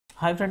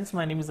Hi friends,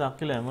 my name is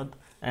Aqil Ahmed,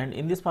 and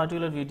in this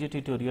particular video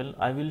tutorial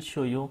I will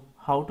show you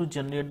how to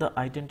generate the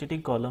identity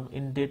column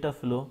in data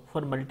flow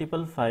for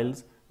multiple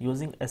files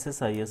using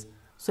SSIS.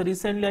 So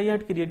recently I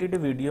had created a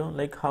video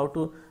like how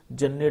to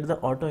generate the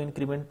auto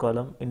increment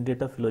column in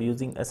data flow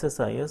using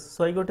SSIS.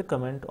 So I got a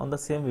comment on the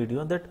same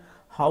video that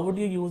how would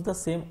you use the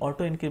same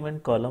auto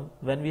increment column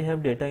when we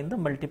have data in the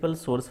multiple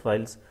source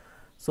files.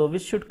 So we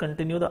should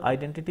continue the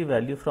identity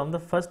value from the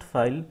first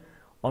file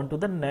onto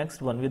the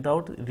next one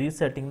without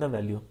resetting the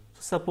value.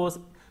 So suppose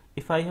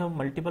if I have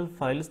multiple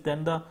files,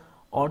 then the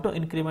auto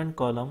increment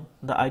column,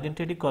 the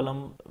identity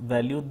column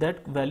value,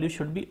 that value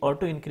should be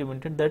auto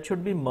incremented, that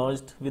should be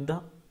merged with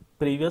the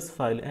previous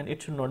file and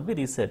it should not be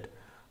reset.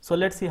 So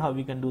let's see how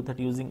we can do that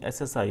using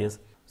SSIS.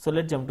 So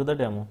let's jump to the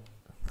demo,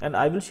 and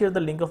I will share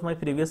the link of my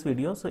previous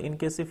video. So in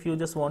case if you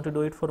just want to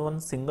do it for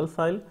one single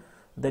file,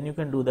 then you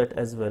can do that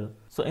as well.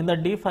 So in the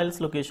D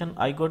files location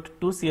I got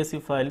two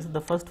CSV files.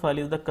 The first file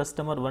is the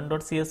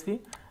customer1.csv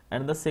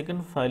and the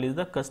second file is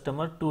the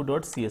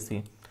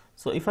customer2.csv.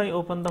 So if I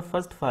open the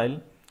first file,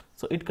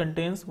 so it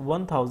contains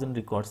 1000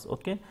 records,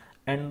 okay,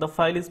 and the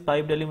file is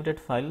pipe delimited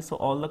file, so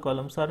all the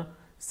columns are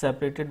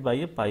separated by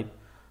a pipe.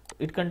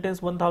 It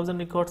contains 1000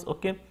 records,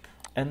 okay.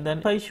 And then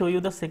if I show you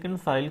the second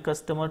file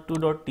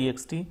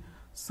customer2.txt,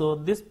 so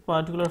this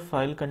particular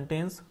file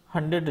contains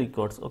 100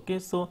 records, okay.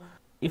 So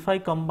if I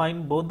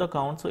combine both the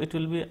counts, so it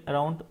will be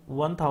around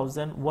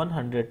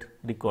 1100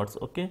 records,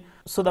 okay.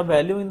 So the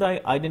value in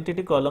the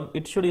identity column,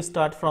 it should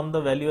start from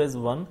the value as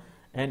 1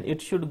 and it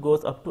should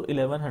goes up to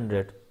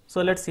 1100.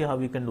 So let's see how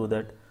we can do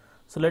that.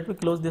 So let me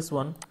close this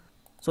one.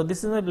 So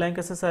this is my blank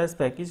SSIS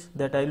package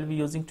that I will be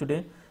using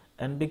today,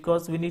 and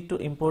because we need to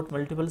import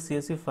multiple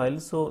CSV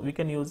files, so we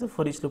can use a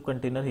for each loop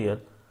container here.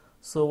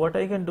 So what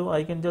I can do,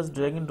 I can just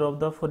drag and drop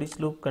the for each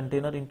loop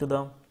container into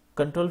the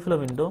control flow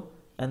window,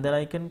 and then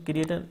I can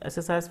create an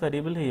SSIS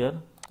variable here.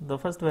 The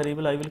first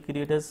variable I will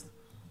create as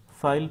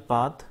file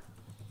path,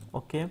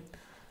 okay,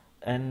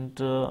 and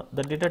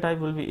the data type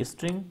will be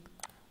string,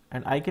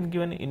 and I can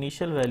give an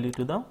initial value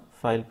to the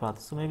file path.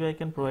 So maybe I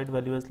can provide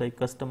value as like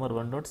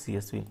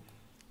customer1.csv.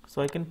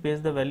 So I can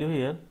paste the value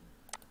here.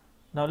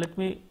 Now let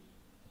me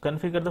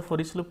configure the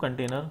for each loop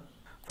container.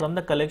 From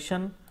the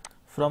collection,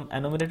 from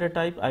enumerator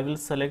type, I will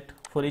select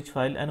for each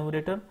file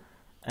enumerator,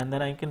 and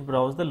then I can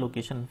browse the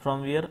location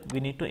from where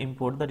we need to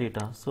import the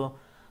data. So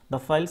the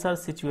files are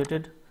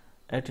situated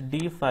at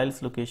D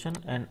files location,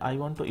 and I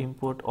want to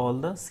import all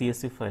the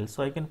CSV files.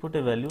 So I can put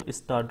a value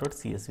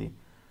start.csv.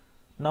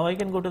 Now I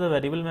can go to the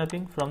variable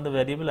mapping. From the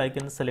variable I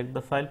can select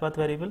the file path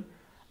variable,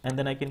 and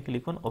then I can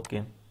click on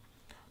OK.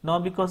 Now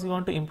because we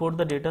want to import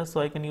the data,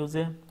 so I can use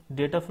a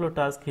data flow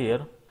task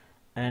here,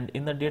 and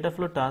in the data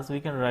flow task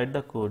we can write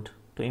the code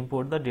to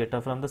import the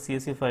data from the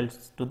CSV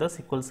files to the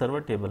SQL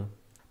Server table.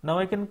 Now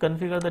I can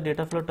configure the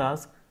data flow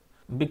task.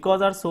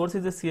 Because our source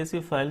is a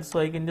CSV file, so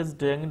I can just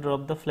drag and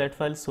drop the flat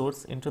file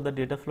source into the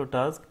data flow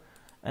task,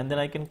 and then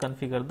I can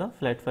configure the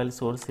flat file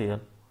source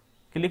here.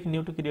 Click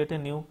new to create a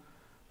new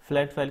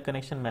flat file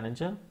connection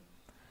manager,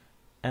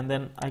 and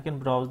then I can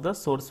browse the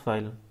source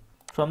file.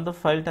 From the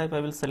file type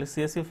I will select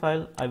CSV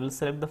file, I will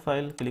select the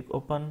file, click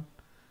open.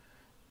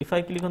 If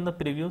I click on the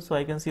preview, so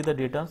I can see the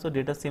data. So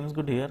data seems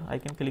good here. I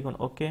can click on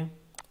OK.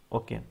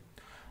 OK.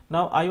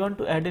 Now I want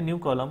to add a new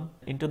column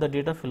into the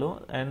data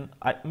flow, and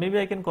maybe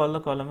I can call the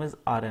column as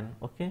RN,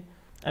 okay.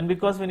 And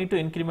because we need to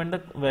increment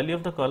the value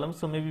of the column,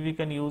 so maybe we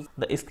can use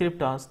the script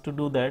task to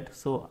do that.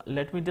 So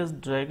let me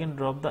just drag and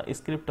drop the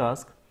script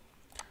task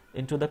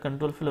into the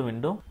control flow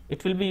window.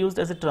 It will be used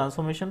as a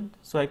transformation,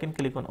 so I can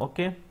click on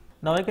OK.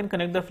 Now I can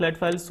connect the flat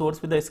file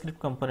source with the script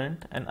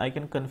component, and I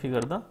can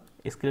configure the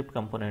script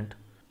component.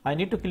 I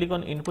need to click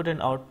on input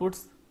and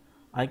outputs.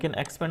 I can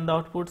expand the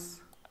outputs,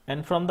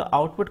 and from the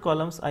output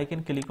columns I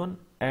can click on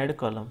add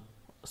column,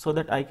 so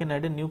that I can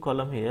add a new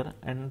column here,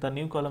 and the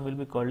new column will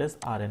be called as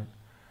RN.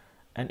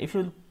 And if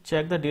you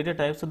check the data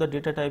type, so the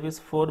data type is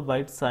 4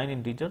 byte signed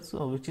integer,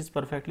 so which is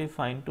perfectly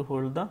fine to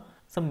hold the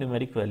some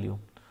numeric value.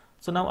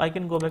 So now I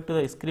can go back to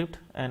the script,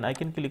 and I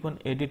can click on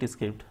edit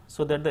script,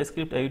 so that the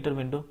script editor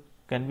window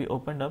can be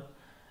opened up,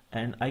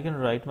 and I can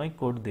write my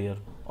code there.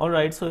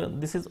 Alright, so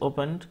this is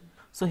opened.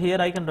 So here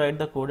I can write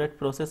the code at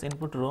process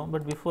input row,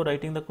 but before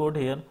writing the code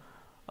here,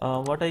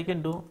 what I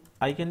can do,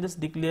 I can just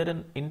declare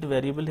an int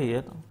variable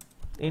here,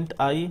 int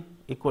I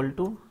equal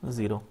to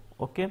 0,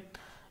 okay.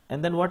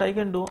 And then what I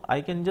can do,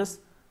 I can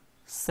just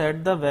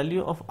set the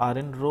value of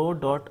rn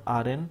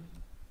row.rn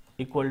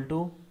equal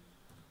to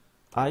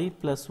I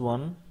plus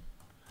 1,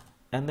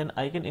 and then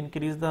I can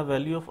increase the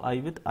value of I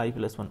with I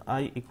plus 1,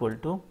 I equal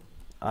to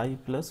I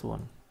plus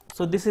 1.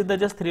 So this is the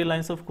just 3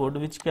 lines of code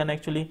which can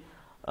actually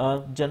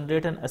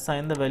generate and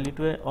assign the value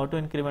to a auto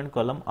increment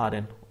column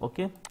RN,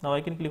 okay. Now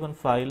I can click on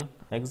file,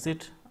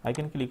 exit, I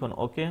can click on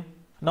OK.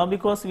 Now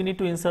because we need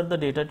to insert the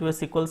data to a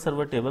SQL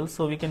Server table,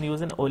 so we can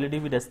use an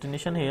OLEDB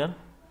destination here,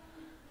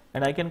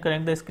 and I can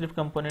connect the script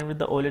component with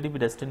the OLEDB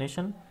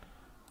destination.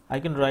 I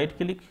can right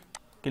click,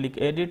 click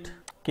edit,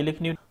 click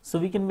new. So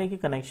we can make a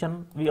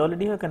connection. We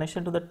already have a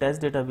connection to the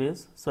test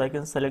database, so I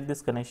can select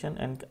this connection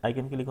and I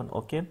can click on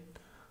OK.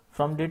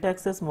 From data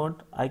access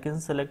mode, I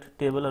can select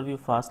table or view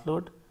fast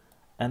load,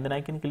 and then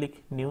I can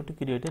click new to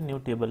create a new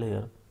table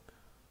here.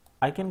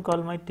 I can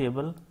call my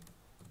table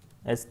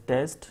as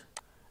test,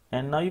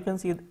 and now you can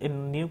see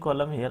in new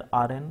column here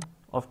rn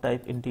of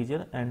type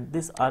integer, and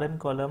this rn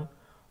column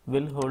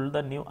will hold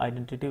the new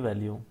identity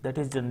value that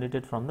is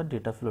generated from the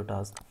data flow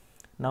task.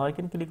 Now I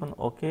can click on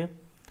OK,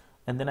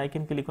 and then I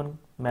can click on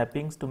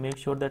mappings to make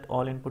sure that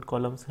all input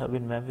columns have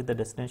been mapped with the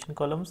destination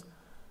columns,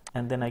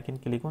 and then I can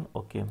click on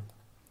OK.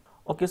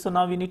 Okay, so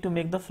now we need to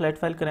make the flat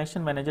file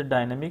connection manager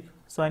dynamic.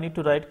 So I need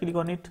to right click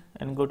on it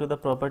and go to the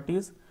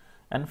properties,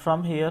 and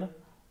from here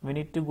we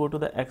need to go to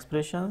the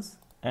expressions,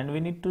 and we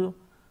need to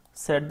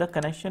set the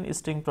connection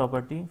string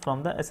property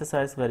from the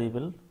SSIS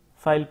variable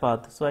file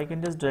path. So I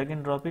can just drag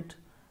and drop it,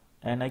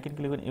 and I can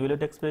click on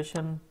evaluate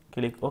expression,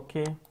 click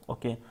OK.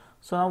 Okay,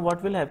 so now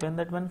what will happen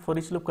that when for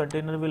each loop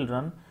container will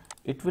run,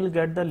 it will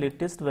get the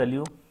latest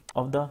value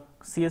of the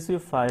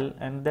CSV file,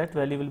 and that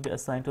value will be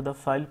assigned to the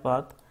file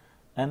path,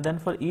 and then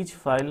for each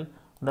file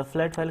the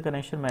flat file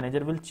connection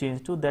manager will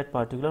change to that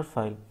particular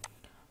file.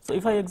 So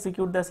if I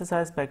execute the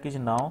SSIS package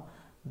now,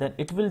 then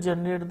it will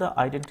generate the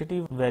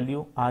identity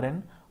value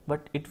rn,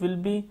 but it will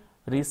be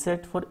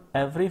reset for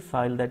every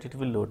file that it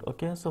will load.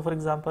 Okay, so for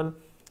example,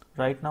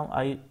 right now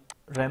I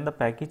ran the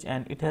package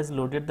and it has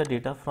loaded the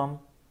data from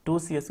 2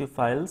 CSV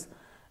files,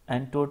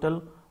 and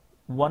total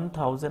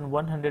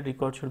 1100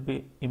 records should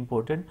be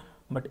imported.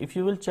 But if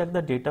you will check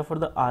the data for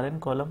the rn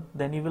column,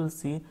 then you will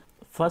see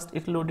first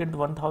it loaded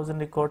 1000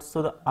 records,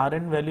 so the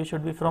rn value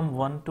should be from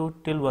 1 to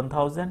till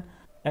 1000,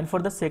 and for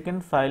the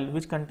second file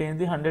which contains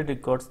the 100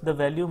 records, the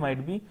value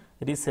might be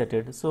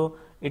resetted, so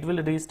it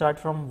will restart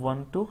from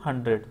 1 to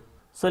 100.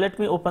 So let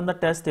me open the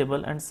test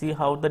table and see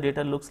how the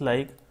data looks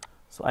like.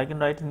 So I can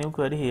write a new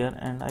query here,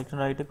 and I can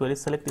write a query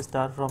select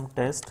star from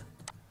test.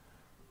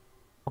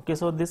 Okay,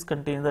 so this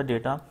contains the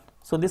data.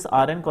 So this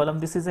rn column,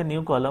 this is a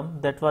new column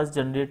that was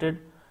generated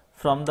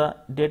from the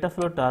data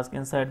flow task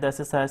inside the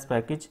SSIS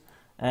package.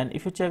 And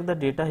if you check the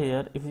data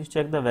here, if you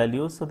check the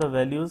values, so the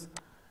values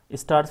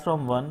starts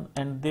from 1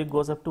 and they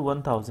goes up to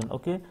 1000.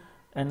 Okay,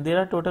 and there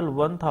are total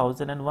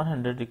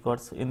 1100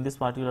 records in this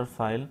particular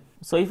file.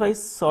 So if I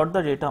sort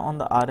the data on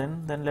the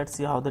rn, then let's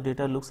see how the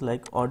data looks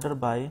like. Order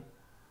by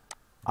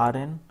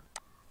rn.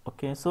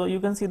 Okay, so you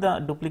can see the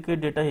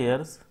duplicate data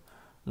here,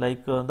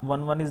 like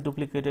 1 is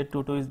duplicated,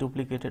 2 is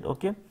duplicated.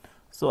 Okay,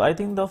 so I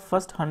think the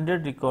first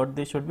 100 record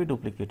they should be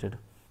duplicated.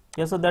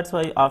 Yeah, so that's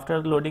why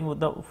after loading with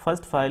the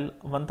first file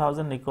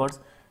 1000 records,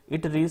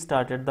 it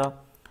restarted the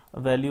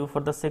value for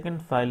the second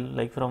file,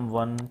 like from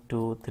 1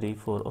 2 3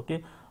 4.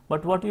 Okay,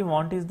 but what we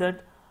want is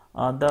that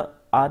the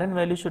rn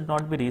value should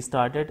not be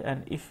restarted,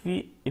 and if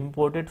we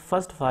imported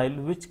first file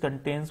which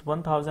contains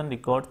 1000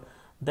 records,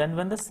 then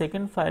when the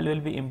second file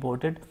will be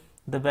imported,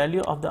 the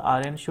value of the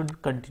rn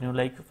should continue,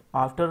 like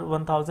after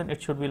 1000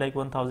 it should be like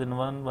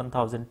 1001,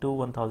 1002,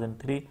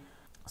 1003.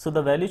 So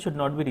the value should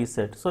not be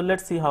reset. So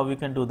let's see how we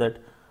can do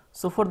that.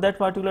 So for that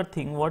particular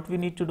thing, what we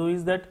need to do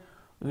is that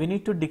we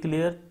need to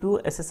declare two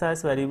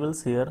SSIS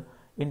variables here,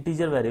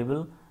 integer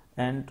variable,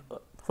 and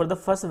for the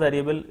first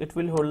variable it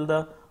will hold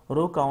the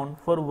row count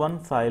for one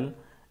file,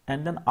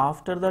 and then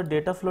after the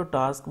data flow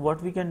task,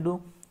 what we can do,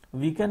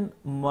 we can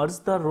merge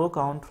the row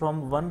count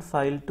from one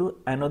file to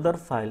another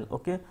file.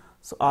 Okay,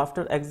 so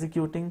after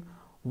executing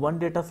one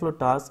data flow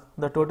task,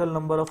 the total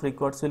number of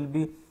records will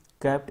be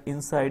kept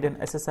inside an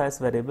SSIS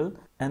variable,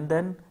 and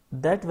then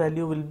that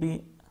value will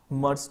be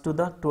merged to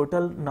the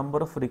total number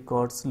of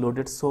records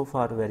loaded so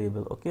far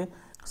variable. Okay,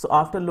 so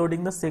after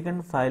loading the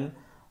second file,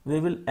 we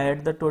will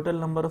add the total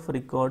number of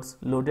records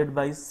loaded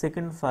by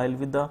second file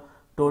with the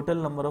total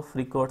number of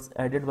records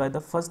added by the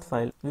first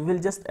file. We will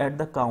just add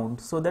the count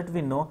so that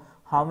we know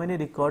how many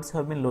records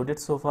have been loaded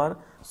so far,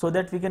 so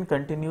that we can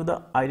continue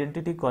the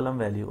identity column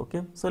value.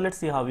 Okay, so let's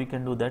see how we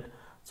can do that.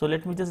 So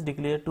let me just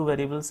declare two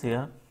variables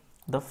here.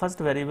 The first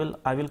variable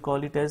I will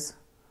call it as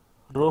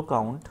row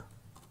count.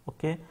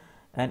 Okay,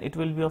 and it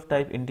will be of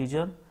type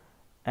integer,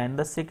 and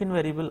the second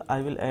variable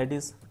I will add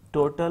is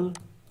total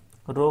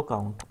row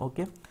count.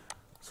 Okay,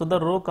 so the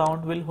row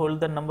count will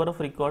hold the number of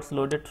records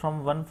loaded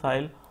from one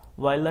file,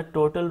 while the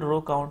total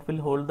row count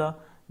will hold the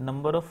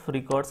number of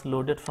records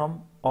loaded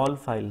from all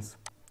files.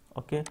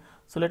 Okay,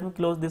 so let me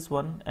close this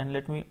one and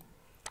let me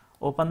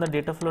open the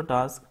data flow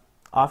task.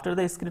 After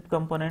the script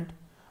component,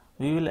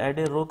 we will add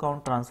a row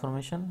count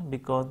transformation,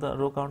 because the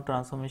row count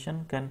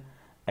transformation can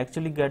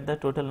actually get the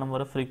total number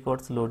of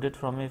records loaded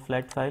from a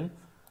flat file.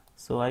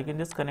 So I can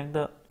just connect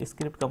the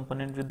script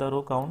component with the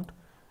row count,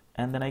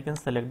 and then I can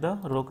select the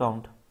row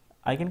count.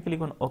 I can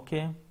click on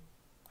OK,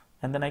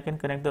 and then I can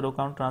connect the row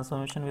count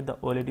transformation with the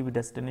OLEDB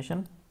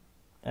destination,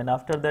 and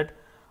after that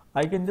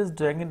I can just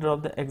drag and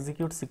drop the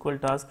execute SQL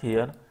task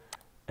here,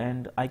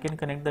 and I can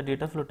connect the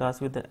data flow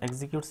task with the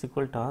execute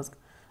SQL task,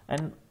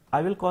 and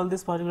I will call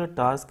this particular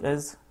task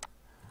as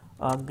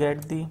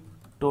get the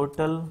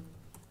total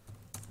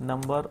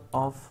number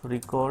of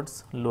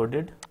records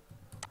loaded.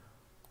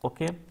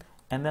 Okay,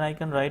 and then I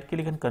can right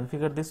click and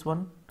configure this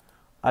one.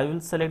 I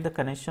will select the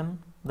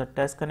connection, the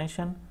test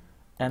connection,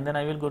 and then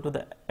I will go to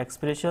the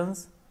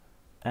expressions,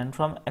 and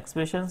from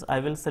expressions I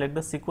will select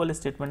the SQL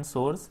statement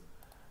source,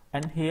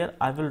 and here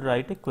I will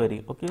write a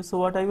query. Okay, so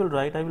what I will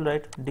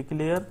write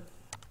declare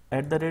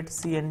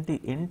 @CNT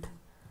int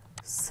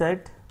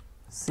set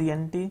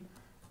CNT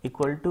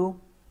equal to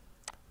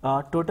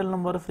total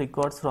number of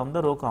records from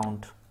the row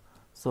count.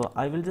 So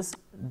I will just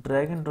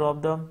drag and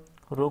drop the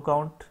row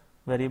count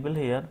variable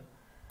here,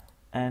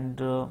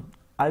 and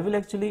I will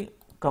actually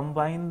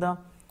combine the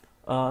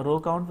row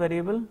count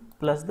variable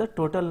plus the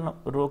total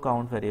row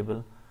count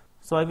variable.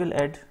 So I will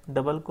add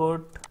double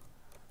quote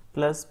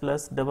plus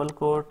plus double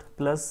quote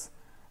plus,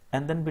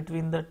 and then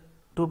between the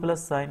two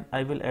plus sign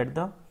I will add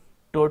the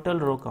total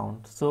row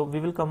count. So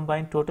we will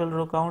combine total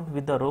row count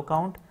with the row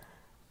count.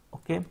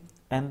 Okay,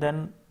 and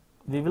then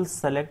we will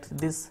select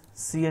this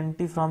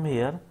CNT from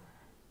here,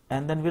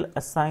 and then we'll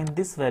assign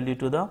this value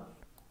to the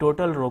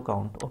total row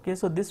count. Okay,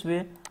 so this way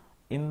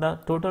in the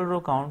total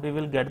row count we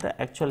will get the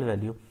actual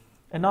value.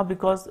 And now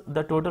because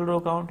the total row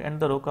count and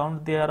the row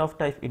count, they are of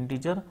type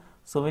integer,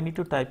 so we need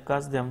to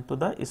typecast them to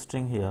the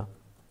string here.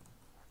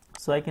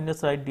 So I can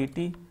just write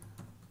dt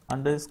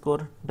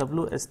underscore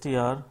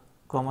wstr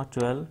comma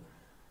 12,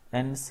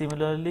 and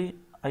similarly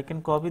I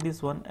can copy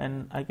this one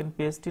and I can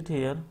paste it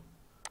here.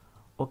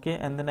 Okay,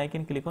 and then I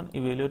can click on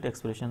evaluate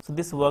expression. So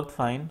this worked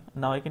fine.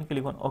 Now I can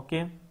click on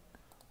OK.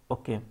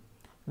 Okay,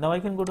 now I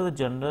can go to the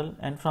general,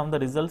 and from the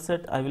result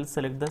set I will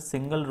select the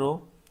single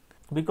row,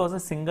 because a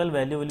single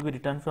value will be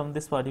returned from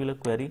this particular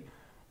query.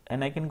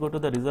 And I can go to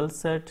the result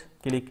set,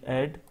 click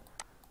add.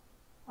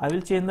 I will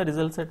change the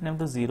result set name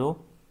to 0,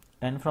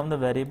 and from the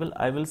variable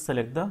I will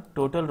select the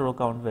total row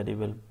count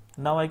variable.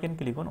 Now I can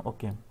click on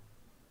OK.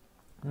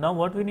 Now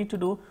what we need to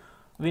do,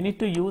 we need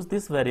to use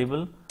this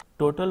variable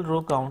total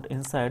row count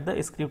inside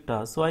the script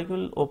task. So I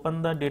will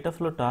open the data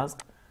flow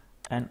task,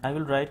 and I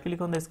will right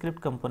click on the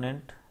script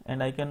component,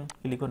 and I can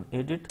click on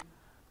edit.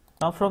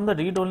 Now from the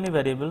read only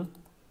variable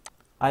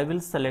I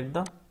will select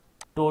the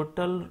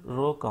total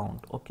row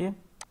count. Okay,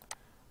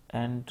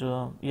 and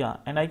yeah,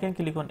 and I can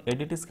click on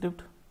edit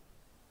script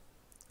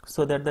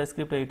so that the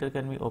script editor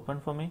can be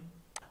opened for me.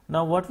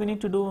 Now what we need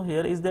to do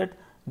here is that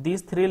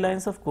these 3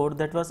 lines of code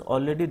that was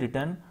already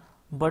written,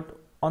 but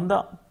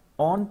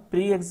on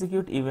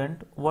pre-execute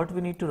event what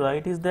we need to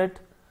write is that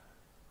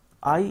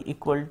I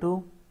equal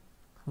to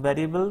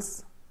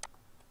variables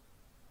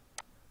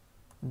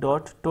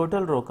dot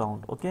total row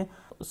count. Okay,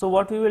 so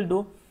what we will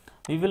do,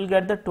 we will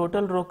get the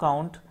total row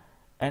count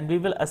and we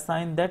will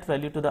assign that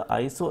value to the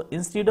I. So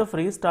instead of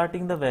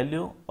restarting the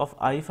value of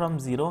I from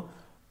 0,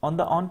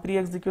 on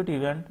pre-execute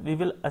event we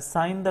will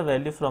assign the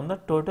value from the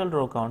total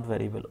row count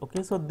variable.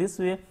 Okay, so this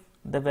way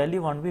the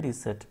value won't be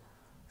reset.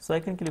 So I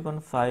can click on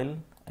file,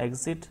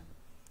 exit,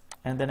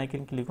 and then I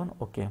can click on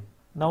OK.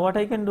 Now what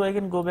I can do, I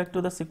can go back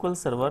to the SQL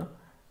Server,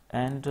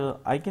 and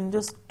I can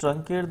just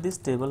truncate this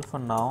table for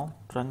now,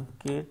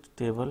 truncate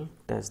table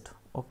test.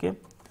 Okay,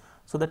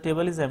 so the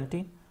table is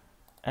empty,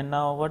 and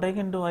now what I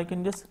can do, I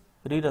can just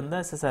rerun the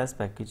SSIS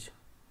package,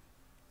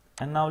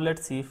 and now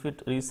let's see if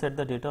it reset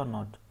the data or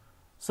not.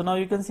 So now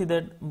you can see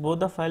that both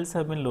the files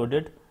have been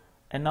loaded,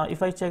 and now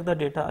if I check the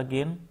data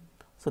again,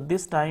 so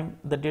this time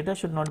the data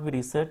should not be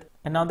reset,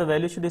 and now the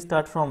value should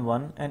start from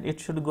 1 and it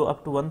should go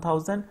up to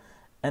 1000,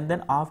 and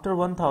then after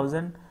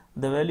 1000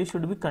 the value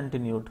should be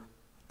continued.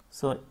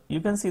 So you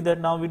can see that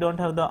now we don't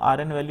have the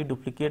RN value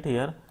duplicate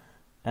here,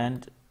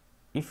 and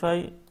if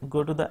I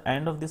go to the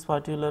end of this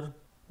particular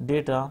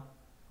data,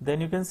 then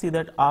you can see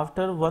that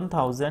after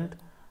 1000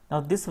 now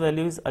this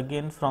value is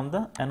again from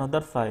the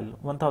another file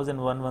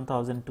 1001,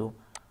 1002.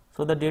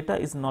 So the data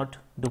is not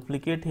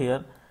duplicate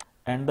here,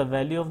 and the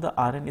value of the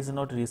RN is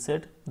not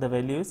reset, the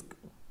value is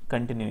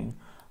continuing.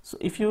 So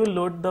if you will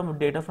load the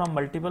data from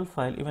multiple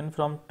file, even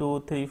from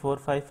 2, 3, 4,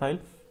 5 file,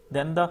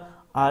 then the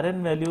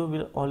RN value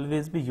will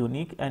always be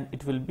unique and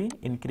it will be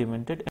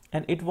incremented,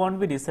 and it won't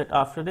be reset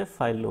after a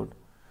file load.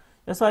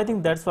 So I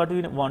think that's what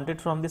we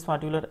wanted from this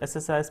particular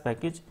SSIS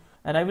package,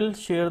 and I will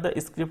share the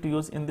script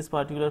used in this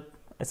particular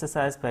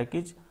SSIS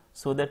package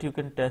so that you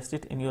can test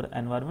it in your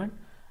environment,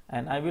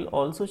 and I will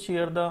also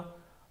share the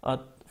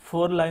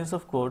 4 lines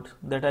of code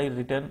that I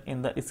written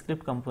in the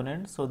script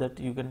component so that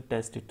you can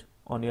test it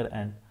on your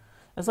end.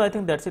 So I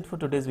think that's it for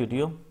today's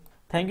video.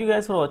 Thank you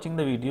guys for watching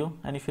the video,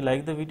 and if you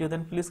like the video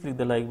then please click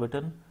the like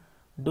button,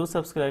 do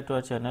subscribe to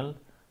our channel,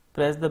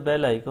 press the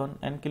bell icon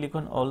and click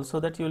on all so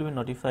that you will be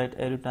notified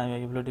every time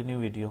I upload a new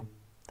video.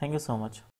 Thank you so much.